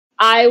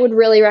I would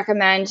really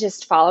recommend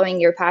just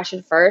following your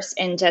passion first,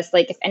 and just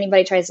like if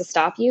anybody tries to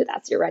stop you,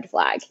 that's your red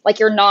flag. Like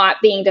you're not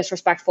being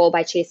disrespectful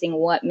by chasing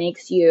what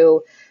makes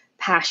you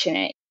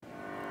passionate.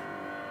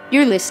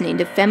 You're listening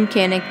to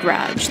Femcanic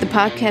Garage, the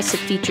podcast that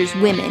features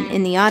women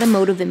in the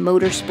automotive and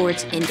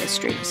motorsports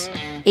industries.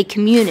 A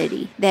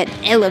community that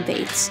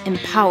elevates,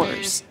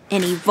 empowers,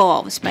 and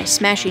evolves by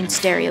smashing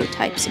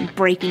stereotypes and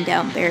breaking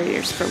down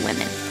barriers for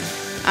women.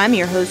 I'm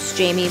your host,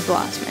 Jamie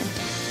Blossman.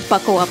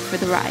 Buckle up for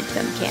the ride,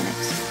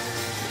 Femcanics.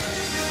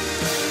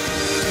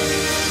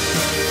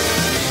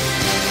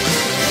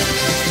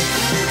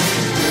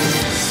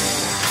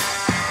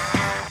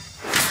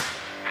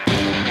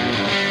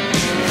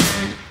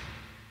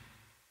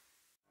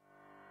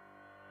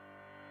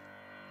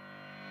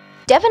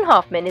 Devin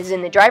Hofmann is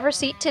in the driver's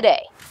seat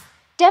today.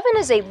 Devin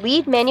is a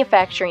lead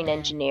manufacturing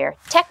engineer,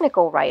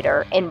 technical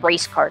writer, and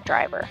race car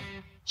driver.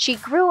 She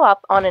grew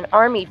up on an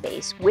army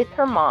base with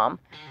her mom,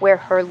 where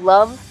her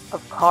love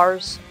of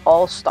cars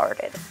all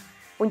started.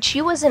 When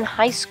she was in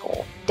high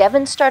school,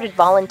 Devin started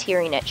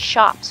volunteering at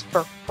shops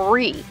for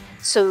free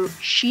so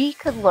she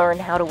could learn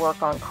how to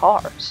work on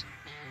cars.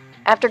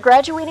 After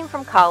graduating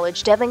from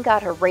college, Devin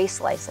got her race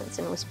license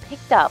and was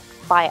picked up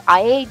by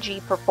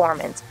IAG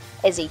Performance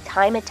as a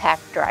time attack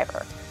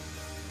driver.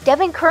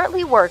 Devin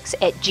currently works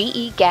at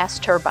GE Gas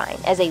Turbine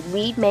as a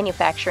lead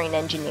manufacturing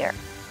engineer.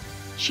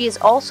 She is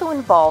also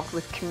involved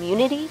with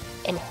community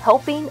and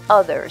helping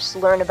others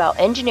learn about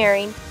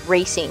engineering,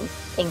 racing,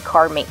 and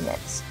car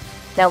maintenance.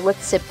 Now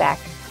let's sit back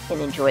and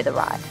enjoy the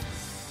ride.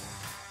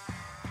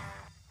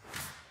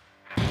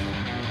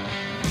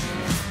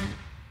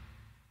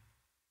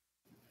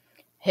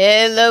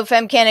 Hello,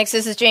 Femcanics.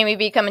 This is Jamie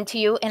B coming to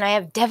you, and I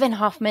have Devin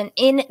Hofmann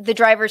in the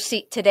driver's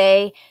seat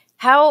today.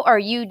 How are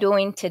you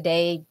doing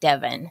today,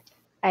 Devin?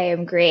 I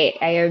am great.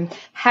 I am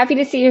happy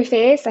to see your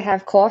face. I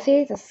have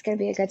coffee. This is going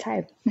to be a good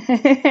time.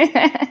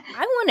 I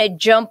want to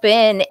jump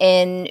in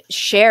and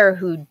share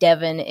who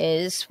Devin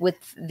is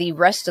with the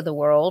rest of the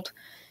world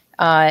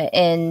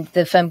and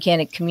the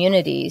Femcanic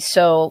community.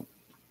 So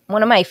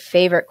one of my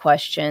favorite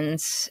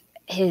questions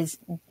is,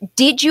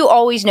 did you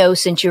always know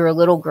since you were a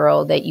little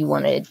girl that you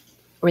wanted,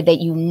 or that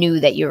you knew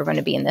that you were going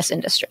to be in this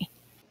industry?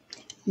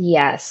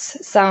 Yes,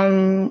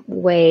 some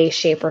way,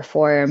 shape, or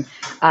form.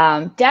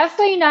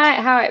 Definitely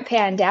not how it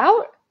panned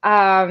out.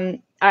 I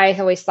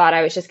always thought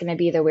I was just going to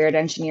be the weird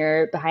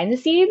engineer behind the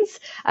scenes.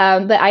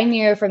 But I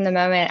knew from the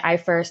moment I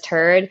first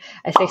heard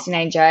a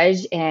 69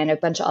 Judge and a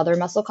bunch of other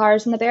muscle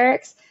cars in the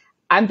barracks,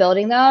 I'm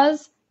building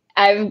those.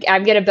 I'm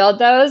going to build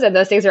those, and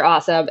those things are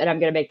awesome, and I'm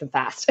going to make them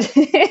fast.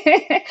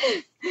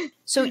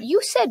 So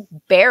you said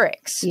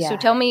barracks. Yeah. So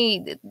tell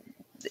me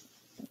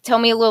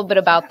a little bit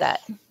about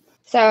that.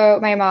 So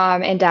my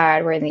mom and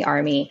dad were in the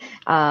Army.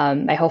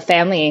 My whole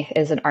family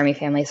is an Army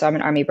family, so I'm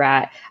an Army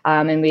brat.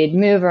 And we'd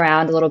move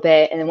around a little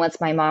bit. And then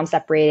once my mom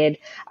separated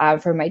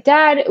from my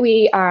dad,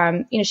 we,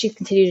 she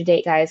continued to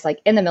date guys like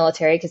in the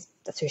military because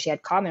that's who she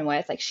had common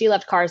with. Like she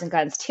loved cars and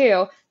guns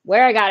too,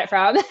 where I got it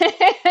from.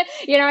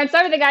 And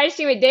some of the guys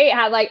she would date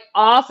had like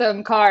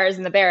awesome cars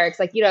in the barracks.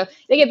 Like,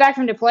 they get back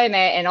from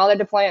deployment and all their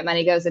deployment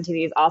money goes into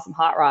these awesome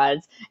hot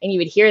rods. And you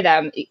would hear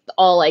them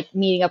all like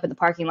meeting up in the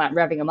parking lot,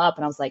 revving them up.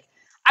 And I was like,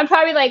 I'm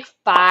probably like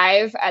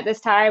 5 at this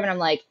time. And I'm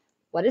like,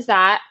 what is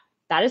that?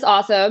 That is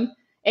awesome.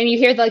 And you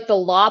hear like the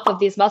lop of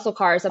these muscle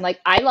cars. I'm like,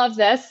 I love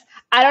this.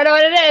 I don't know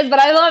what it is, but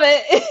I love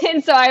it.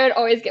 And so I would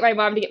always get my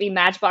mom to get me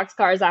Matchbox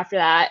cars after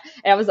that.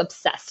 And I was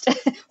obsessed.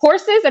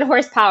 Horses and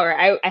horsepower.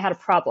 I had a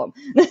problem.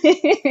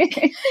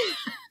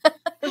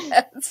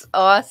 That's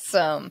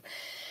awesome.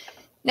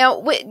 Now,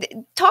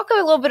 talk a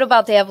little bit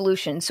about the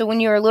evolution. So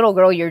when you were a little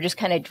girl, you're just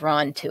kind of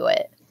drawn to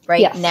it,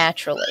 right? Yes.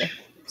 Naturally.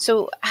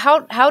 So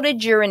how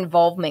did your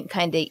involvement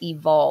kind of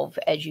evolve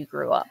as you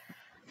grew up?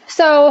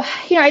 So,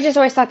 I just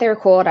always thought they were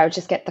cool. And I would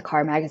just get the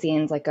car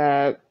magazines like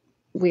a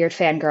weird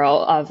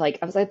fangirl of like,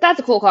 I was like,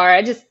 that's a cool car.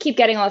 I just keep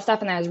getting all this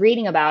stuff and I was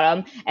reading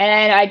about them.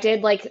 And I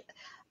did like,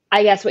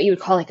 I guess what you would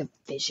call like a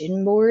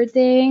vision board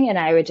thing. And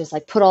I would just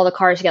like put all the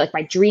cars together, like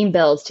my dream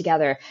builds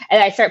together.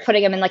 And I start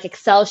putting them in like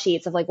Excel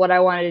sheets of like what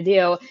I wanted to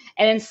do.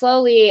 And then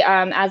slowly,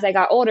 as I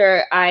got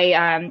older,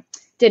 I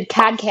did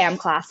CAD CAM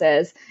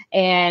classes.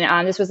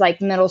 And this was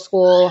like middle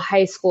school,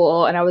 high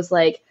school. And I was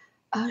like,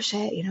 oh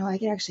shit, I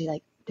could actually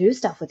like do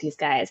stuff with these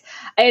guys.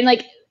 And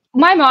like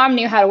my mom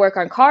knew how to work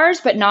on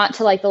cars, but not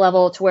to like the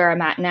level to where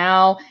I'm at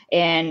now.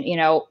 And,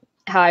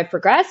 how I've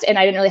progressed. And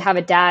I didn't really have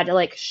a dad to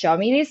like show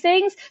me these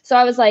things. So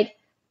I was like,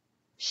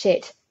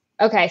 shit.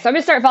 Okay, so I'm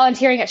going to start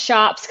volunteering at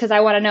shops because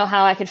I want to know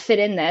how I could fit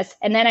in this.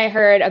 And then I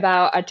heard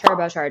about a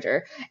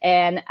turbocharger.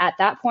 And at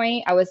that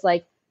point, I was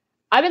like,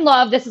 I'm in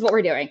love. This is what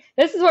we're doing.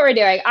 This is what we're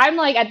doing. I'm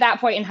like at that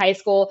point in high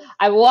school,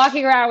 I'm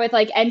walking around with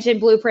like engine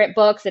blueprint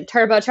books and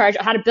turbocharger,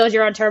 how to build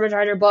your own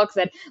turbocharger books.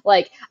 And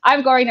like,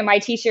 I'm going to my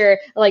teacher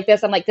like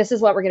this. I'm like, this is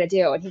what we're going to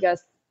do. And he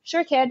goes,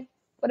 sure, kid,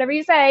 whatever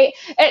you say.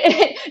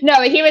 No,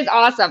 he was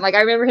awesome. Like I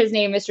remember his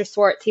name, Mr.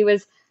 Swartz. He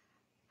was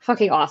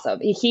fucking awesome.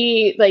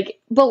 He like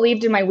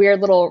believed in my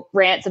weird little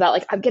rants about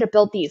like, I'm going to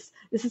build these.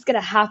 This is going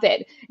to happen.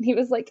 And he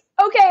was like,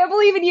 okay, I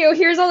believe in you.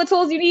 Here's all the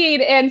tools you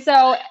need. And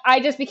so I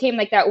just became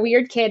like that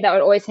weird kid that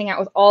would always hang out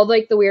with all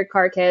like the weird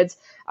car kids.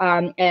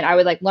 And I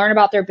would like learn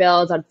about their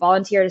builds. I'd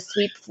volunteer to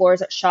sweep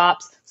floors at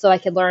shops so I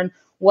could learn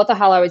what the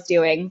hell I was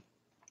doing.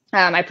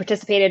 I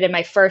participated in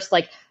my first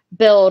like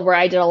build where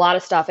I did a lot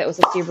of stuff. It was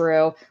a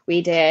Subaru.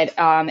 We did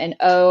an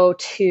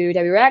O2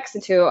 WRX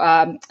into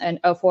an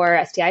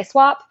O4 STI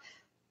swap.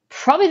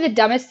 Probably the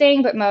dumbest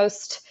thing, but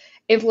most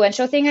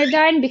influential thing I've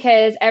done,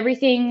 because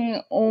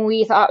everything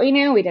we thought we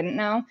knew, we didn't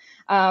know.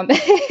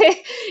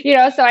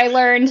 So I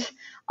learned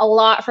a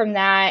lot from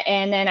that.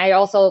 And then I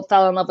also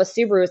fell in love with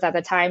Subarus at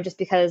the time, just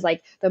because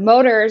like the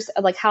motors,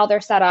 like how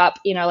they're set up,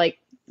 like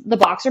the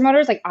boxer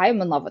motors, like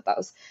I'm in love with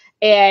those.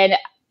 And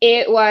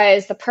it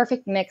was the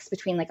perfect mix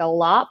between like a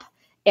lop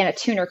and a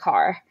tuner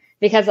car,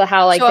 because of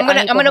how like. So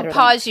I'm gonna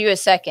pause you a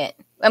second.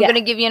 I'm going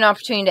to give you an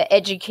opportunity to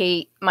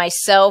educate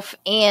myself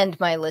and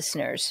my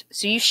listeners.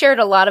 So you shared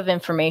a lot of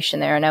information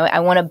there, and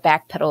I want to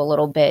backpedal a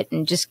little bit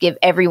and just give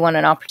everyone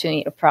an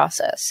opportunity to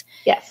process.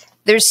 Yes.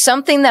 There's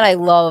something that I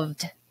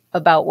loved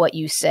about what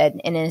you said,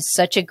 and it's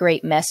such a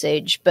great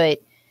message,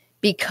 but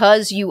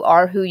because you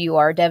are who you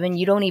are, Devin,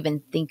 you don't even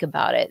think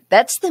about it.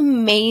 That's the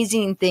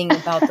amazing thing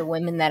about the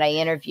women that I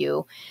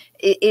interview,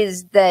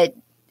 is that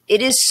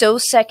it is so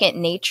second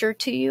nature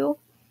to you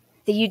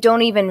that you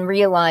don't even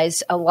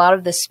realize a lot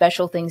of the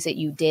special things that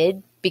you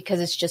did, because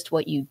it's just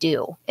what you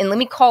do. And let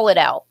me call it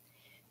out.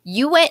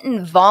 You went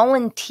and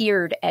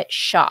volunteered at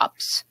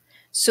shops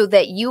so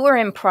that you are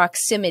in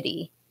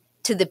proximity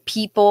to the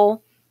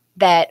people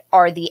that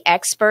are the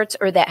experts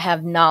or that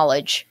have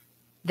knowledge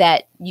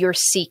that you're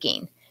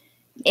seeking.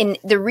 And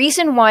the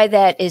reason why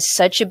that is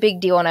such a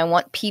big deal, and I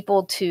want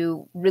people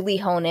to really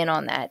hone in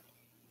on that,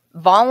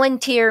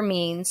 volunteer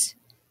means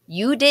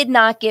you did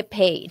not get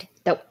paid.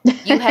 Nope.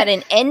 You had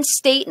an end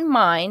state in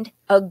mind,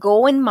 a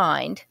goal in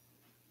mind,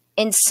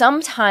 and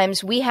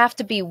sometimes we have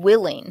to be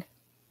willing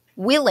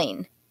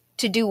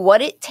to do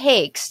what it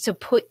takes to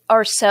put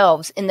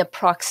ourselves in the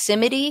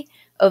proximity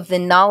of the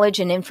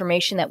knowledge and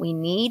information that we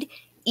need,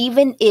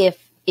 even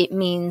if it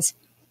means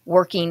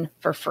working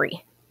for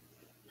free,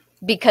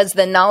 because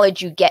the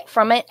knowledge you get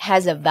from it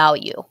has a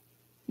value.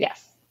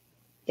 Yes.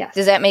 Yes.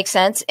 Does that make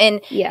sense?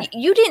 And yeah.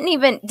 You didn't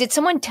even, did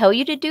someone tell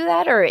you to do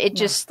that, or it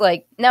just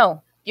like,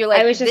 no? You're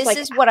like, this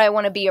is what I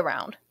want to be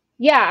around.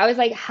 Yeah, I was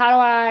like, how do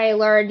I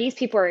learn? These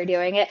people are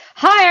doing it.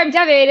 Hi, I'm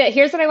Devin.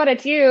 Here's what I want to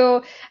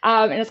do.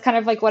 And it's kind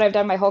of like what I've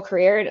done my whole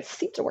career, and it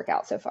seems to work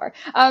out so far.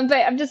 But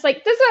I'm just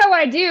like, this is what I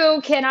want to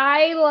do. Can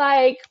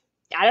I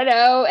I don't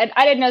know. And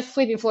I didn't know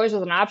sweeping floors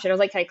was an option. I was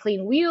like, can I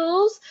clean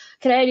wheels?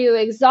 Can I do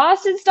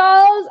exhaust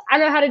installs? I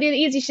don't know how to do the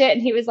easy shit.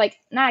 And he was like,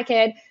 nah,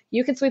 kid,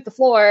 you can sweep the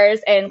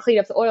floors and clean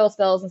up the oil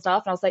spills and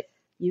stuff. And I was like,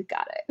 you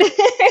got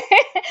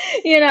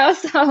it.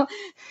 So...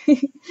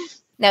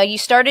 Now, you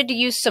started to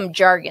use some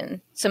jargon,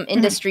 some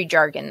industry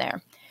jargon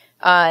there.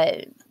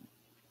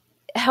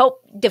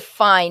 Help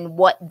define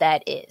what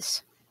that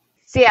is.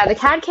 So yeah, the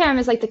CAD CAM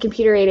is like the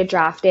computer-aided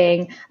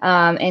drafting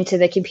into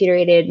the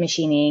computer-aided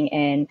machining.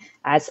 And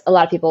as a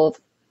lot of people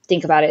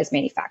think about it as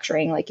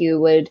manufacturing, like you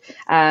would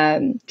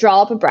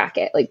draw up a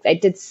bracket. Like I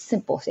did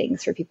simple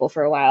things for people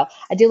for a while.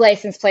 I do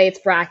license plates,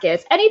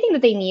 brackets, anything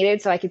that they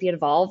needed so I could be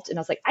involved. And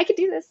I was like, I could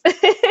do this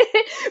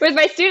with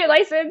my student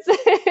license.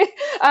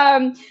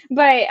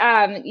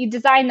 But you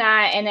design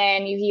that, and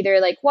then you either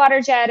like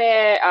water jet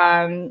it,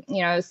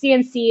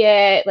 CNC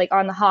it like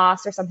on the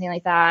Haas or something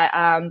like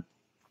that.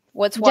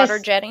 What's water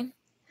jetting?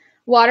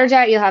 Water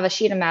jet, you'll have a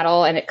sheet of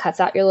metal and it cuts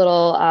out your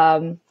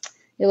little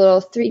your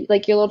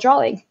little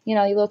drawing,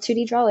 your little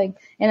 2D drawing.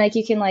 And like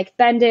you can like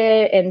bend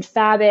it and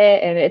fab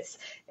it, and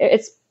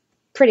it's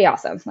pretty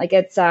awesome. Like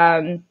it's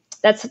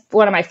that's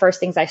one of my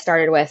first things I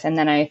started with. And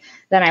then I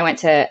went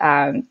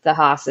to the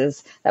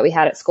Haas's that we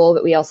had at school,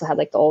 but we also had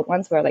like the old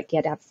ones where like you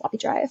had to have a floppy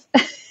drive.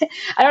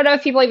 I don't know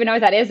if people even know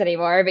what that is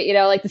anymore, but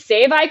like the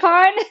save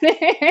icon,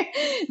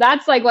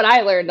 that's like what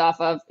I learned off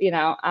of,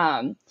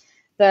 The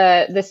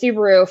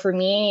Subaru for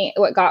me,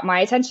 what got my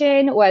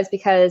attention was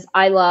because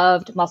I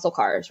loved muscle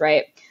cars,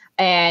 right?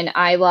 And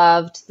I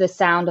loved the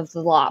sound of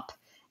the lop.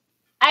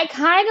 I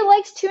kind of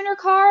liked tuner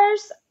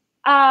cars.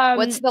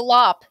 What's the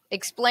lop?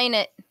 Explain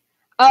it.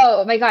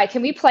 Oh my God.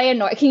 Can we play a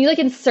noise? Can you like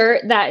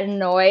insert that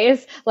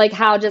noise? Like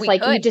how just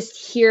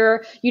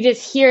you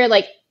just hear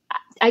like,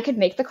 I could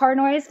make the car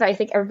noise, but I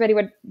think everybody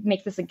would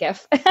make this a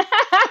GIF. But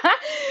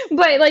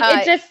like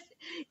it just.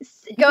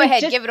 Go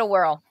ahead. Give it a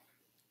whirl.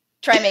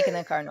 Try making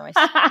the car noise.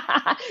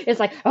 It's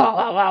like, oh,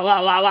 wow, wow,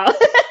 wow, wow, wow.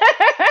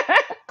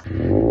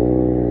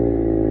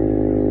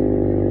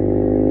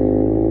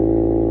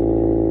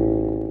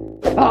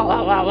 Oh,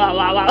 wow, wow, wow,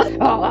 wow, wow.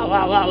 Oh, wow,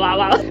 wow, wow, wow,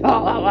 wow.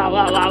 Oh, wow, wow,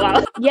 wow, wow,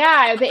 wow.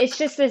 Yeah, but it's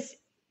just this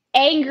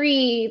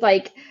angry,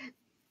 like,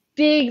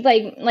 big,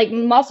 like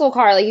muscle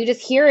car. Like, you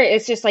just hear it.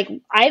 It's just, like,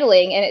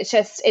 idling, and it's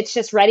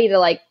just ready to,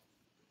 like,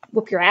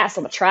 whoop your ass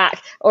on the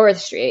track or the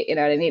street. You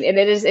know what I mean? And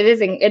it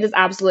is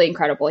absolutely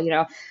incredible,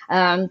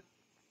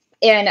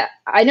 And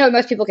I know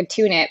most people can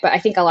tune it, but I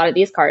think a lot of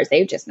these cars,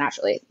 they just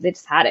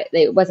had it.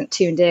 It wasn't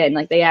tuned in.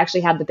 Like they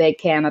actually had the big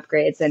cam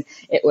upgrades, and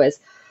it was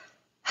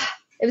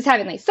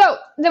heavenly. So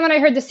then when I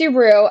heard the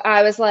Subaru,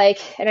 I was like,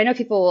 and I know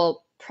people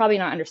will probably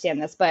not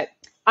understand this, but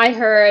I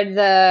heard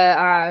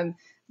the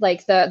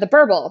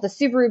burble, the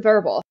Subaru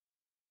burble.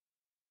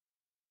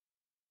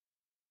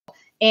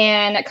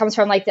 And it comes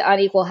from like the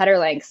unequal header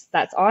lengths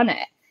that's on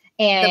it.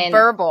 And the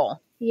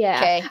burble. Yeah.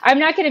 Okay. I'm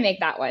not going to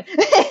make that one.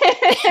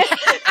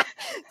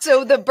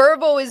 So the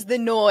burble is the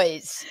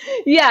noise.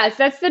 Yes,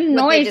 that's the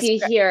noise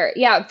you hear.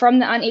 Yeah, from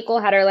the unequal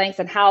header lengths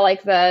and how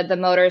like the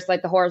motors,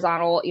 like the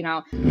horizontal, you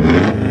know.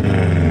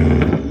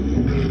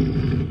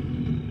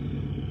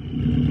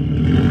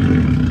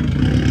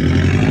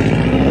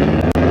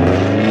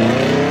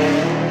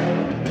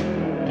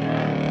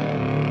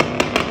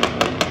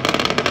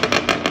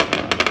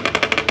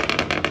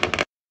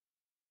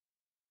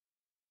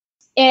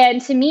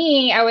 And to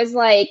me, I was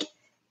like,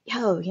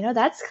 yo, you know,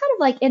 that's kind of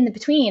like in the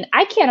between.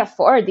 I can't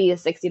afford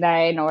these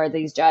 69 or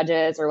these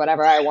Judges or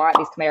whatever I want,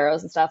 these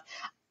Camaros and stuff.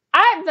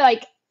 I'm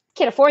like,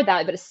 can't afford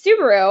that, but a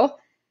Subaru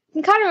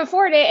can kind of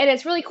afford it, and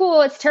it's really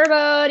cool. It's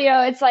turboed, you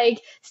know, it's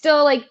like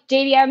still like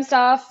JDM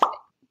stuff,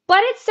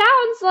 but it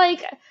sounds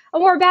like a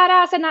more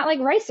badass and not like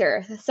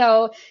racer.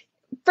 So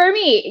for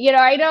me, you know,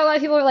 I know a lot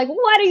of people are like,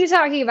 what are you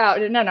talking about?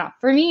 No.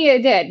 For me,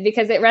 it did,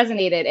 because it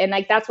resonated. And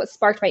like, that's what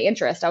sparked my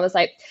interest. I was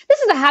like, this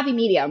is a happy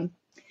medium.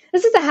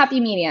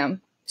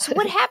 So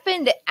what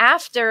happened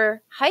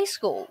after high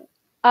school?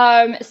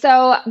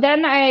 So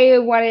then I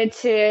wanted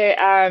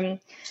to,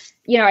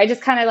 you know, I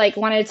just kind of like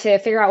wanted to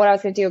figure out what I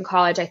was going to do in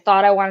college. I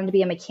thought I wanted to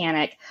be a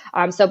mechanic.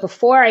 So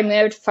before I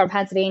moved from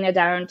Pennsylvania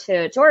down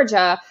to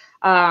Georgia,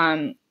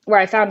 where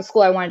I found a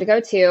school I wanted to go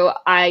to,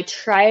 I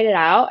tried it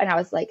out and I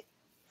was like,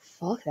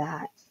 fuck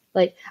that.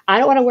 Like, I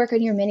don't want to work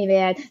on your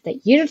minivan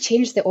that you don't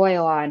change the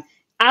oil on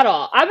at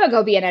all. I'm going to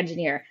go be an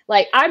engineer.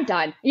 Like, I'm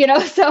done, you know?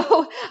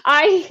 So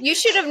you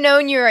should have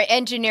known your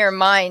engineer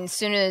mind as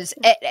soon as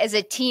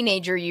a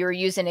teenager, you were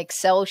using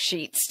Excel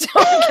sheets to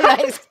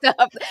organize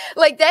stuff.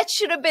 Like, that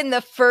should have been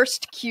the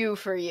first cue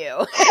for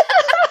you.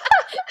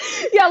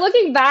 Yeah.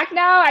 Looking back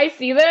now, I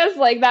see this,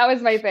 like, that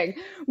was my thing.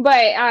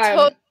 But,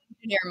 total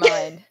engineer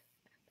mind.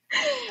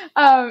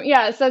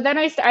 Yeah. So then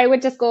I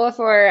went to school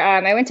for,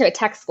 I went to a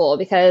tech school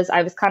because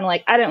I was kind of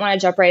like, I didn't want to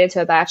jump right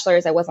into a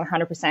bachelor's. I wasn't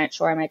 100%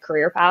 sure on my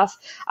career path.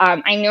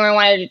 I knew I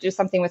wanted to do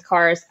something with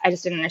cars. I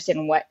just didn't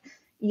understand what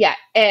yet.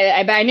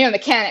 But I knew a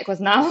mechanic was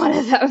not one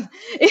of them.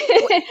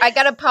 I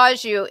got to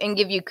pause you and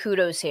give you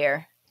kudos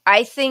here.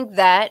 I think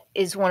that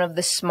is one of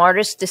the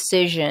smartest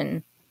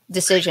decisions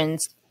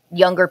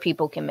younger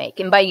people can make.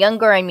 And by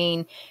younger, I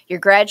mean, you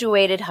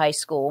graduated high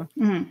school.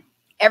 Mm-hmm.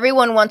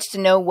 Everyone wants to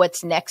know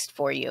what's next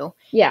for you.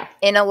 Yeah.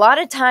 And a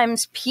lot of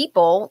times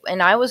people,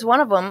 and I was one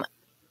of them,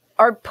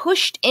 are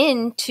pushed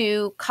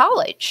into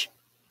college.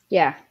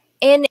 Yeah.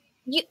 And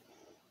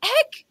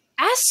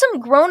ask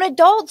some grown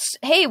adults,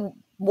 hey,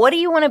 what do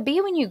you want to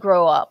be when you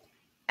grow up?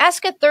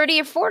 Ask a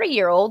 30 or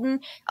 40-year-old, and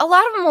a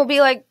lot of them will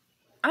be like,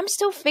 I'm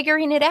still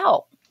figuring it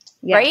out.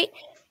 Yeah. Right?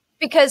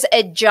 Because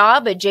a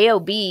job, a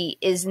job,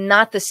 is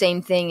not the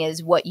same thing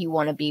as what you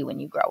want to be when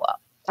you grow up.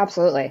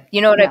 Absolutely.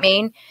 You know what I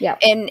mean? Yeah.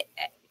 And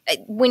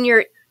when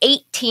you're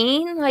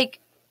 18, like,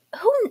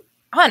 who,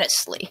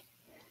 honestly,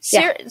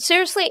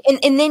 seriously,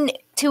 and then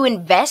to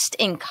invest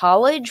in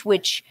college,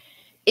 which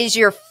is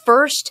your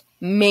first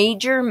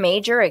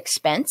major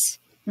expense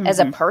as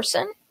a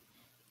person.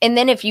 And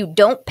then if you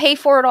don't pay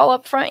for it all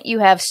up front, you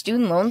have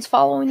student loans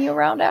following you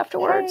around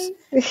afterwards.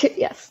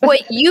 Yes.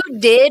 What you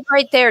did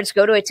right there is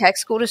go to a tech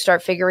school to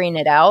start figuring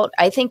it out,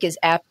 I think is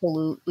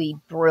absolutely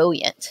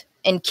brilliant.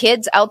 And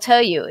kids, I'll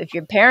tell you, if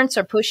your parents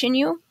are pushing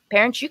you,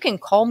 parents, you can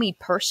call me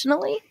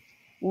personally.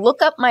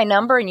 Look up my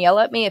number and yell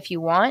at me if you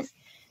want.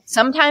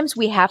 Sometimes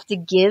we have to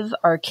give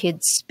our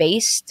kids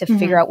space to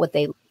figure out what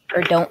they like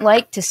or don't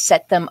like to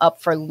set them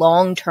up for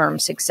long-term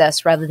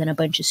success rather than a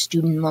bunch of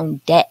student loan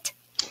debt.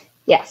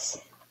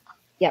 Yes.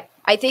 Yep.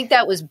 I think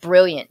that was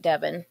brilliant,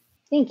 Devin.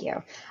 Thank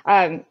you.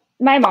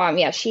 My mom,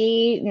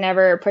 she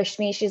never pushed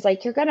me. She's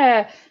like, you're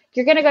gonna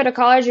go to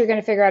college, you're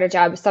gonna figure out a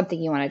job,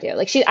 something you want to do.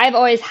 Like I've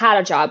always had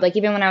a job. Like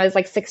even when I was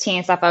like 16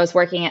 and stuff, I was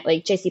working at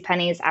like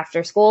JCPenney's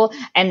after school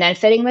and then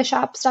fitting the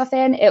shop stuff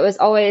in. It was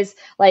always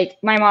like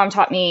my mom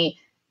taught me,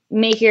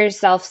 make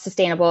yourself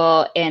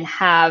sustainable and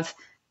have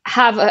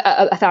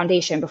a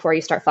foundation before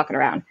you start fucking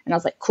around. And I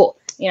was like, cool.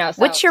 You know,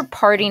 so. What's your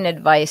parting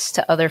advice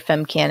to other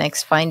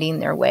femcanics finding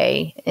their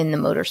way in the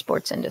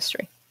motorsports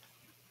industry?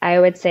 I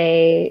would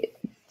say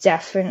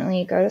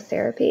definitely go to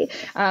therapy.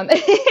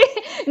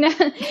 No,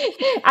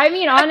 I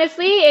mean,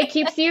 honestly, it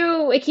keeps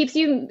you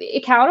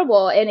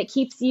accountable and it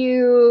keeps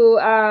you,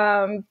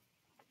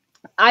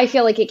 I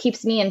feel like it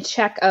keeps me in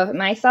check of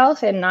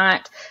myself and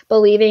not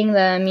believing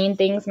the mean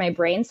things my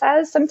brain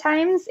says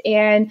sometimes.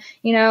 And,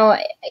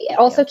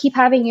 also keep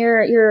having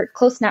your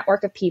close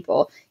network of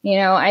people.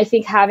 I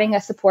think having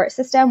a support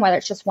system, whether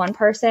it's just one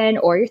person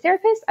or your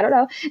therapist, I don't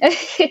know,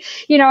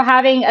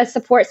 having a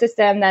support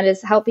system that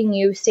is helping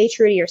you stay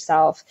true to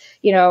yourself,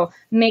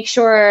 make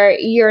sure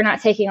you're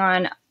not taking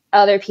on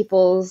other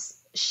people's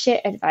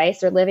shit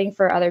advice or living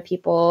for other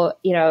people,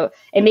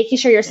 and making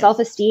sure your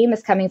self-esteem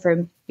is coming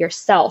from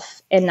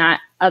yourself and not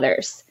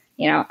others.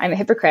 I'm a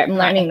hypocrite. I'm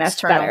learning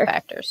this better.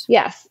 Factors.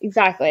 Yes,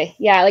 exactly.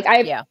 Yeah. Like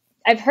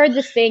I've heard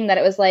this thing that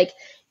it was like,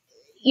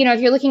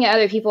 if you're looking at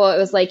other people, it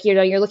was like,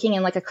 you're looking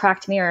in like a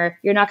cracked mirror.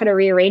 You're not going to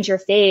rearrange your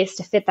face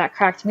to fit that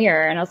cracked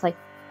mirror. And I was like,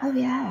 oh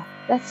yeah,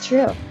 that's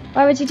true.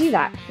 Why would you do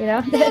that?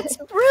 That's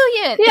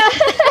brilliant. Yeah.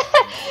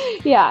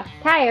 Yeah.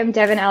 Hi, I'm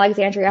Devin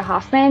Alexandria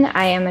Hofmann.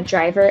 I am a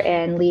driver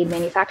and lead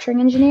manufacturing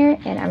engineer,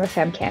 and I'm a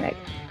Femcanic.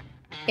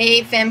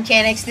 Hey,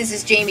 Femcanics, this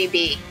is Jamie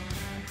B.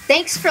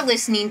 Thanks for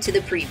listening to the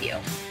preview.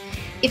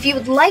 If you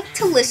would like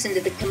to listen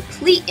to the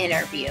complete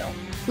interview,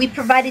 we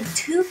provided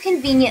 2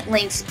 convenient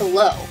links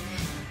below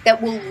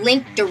that will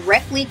link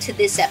directly to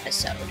this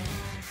episode.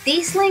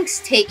 These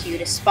links take you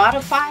to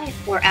Spotify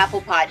or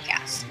Apple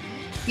Podcasts.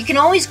 You can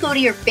always go to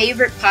your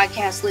favorite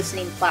podcast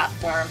listening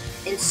platform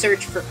and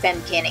search for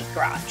Femcanic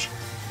Garage.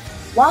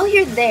 While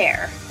you're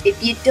there,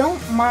 if you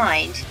don't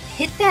mind,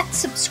 hit that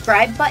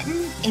subscribe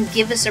button and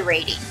give us a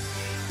rating.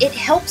 It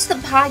helps the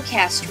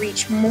podcast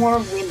reach more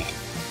women.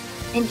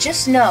 And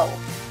just know,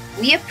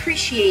 we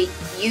appreciate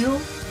you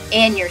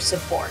and your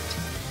support.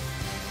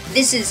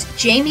 This is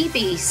Jamie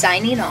B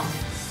signing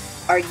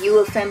off. Are you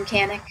a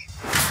Femcanic?